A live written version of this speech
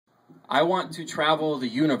I want to travel the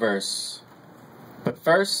universe, but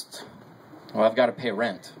first, well, I've got to pay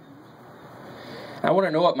rent. I want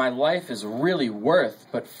to know what my life is really worth,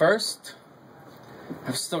 but first,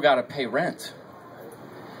 I've still got to pay rent.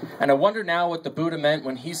 And I wonder now what the Buddha meant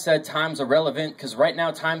when he said time's irrelevant, because right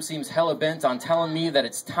now time seems hella bent on telling me that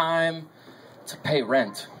it's time to pay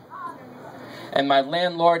rent. And my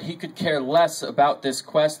landlord, he could care less about this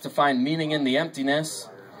quest to find meaning in the emptiness.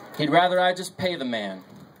 He'd rather I just pay the man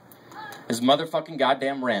his motherfucking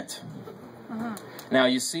goddamn rent. Now,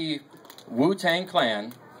 you see, Wu-Tang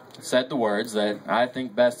Clan said the words that I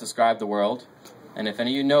think best describe the world, and if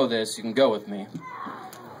any of you know this, you can go with me.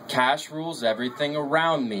 Cash rules everything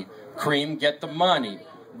around me. Cream, get the money.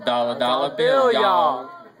 Dollar, dollar bill, y'all.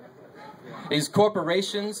 These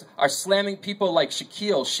corporations are slamming people like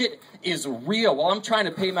Shaquille. Shit is real. While I'm trying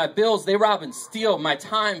to pay my bills, they rob and steal my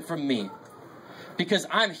time from me. Because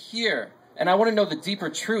I'm here, and I want to know the deeper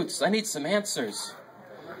truths. I need some answers.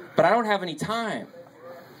 But I don't have any time.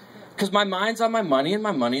 Because my mind's on my money, and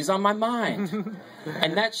my money's on my mind.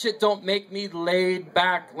 And that shit don't make me laid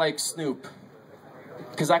back like Snoop.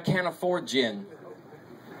 Because I can't afford gin.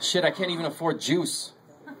 Shit, I can't even afford juice.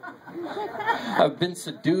 I've been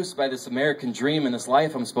seduced by this American dream and this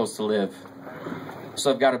life I'm supposed to live. So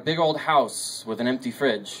I've got a big old house with an empty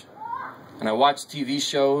fridge. And I watch TV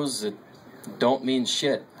shows that don't mean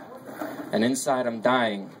shit. And inside I'm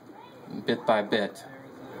dying, bit by bit.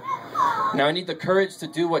 Now I need the courage to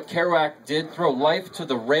do what Kerouac did, throw life to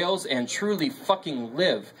the rails and truly fucking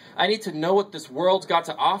live. I need to know what this world's got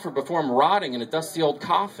to offer before I'm rotting in a dusty old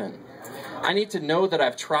coffin. I need to know that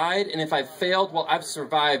I've tried, and if I've failed, well, I've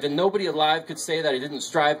survived, and nobody alive could say that I didn't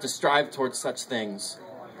strive towards such things.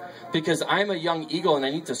 Because I'm a young eagle, and I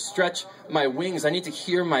need to stretch my wings. I need to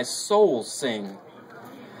hear my soul sing.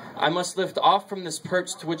 I must lift off from this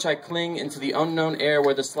perch to which I cling into the unknown air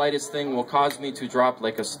where the slightest thing will cause me to drop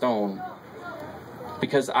like a stone.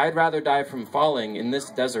 Because I'd rather die from falling in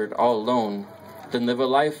this desert all alone than live a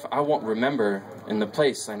life I won't remember in the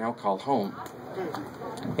place I now call home.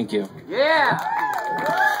 Thank you. Yeah!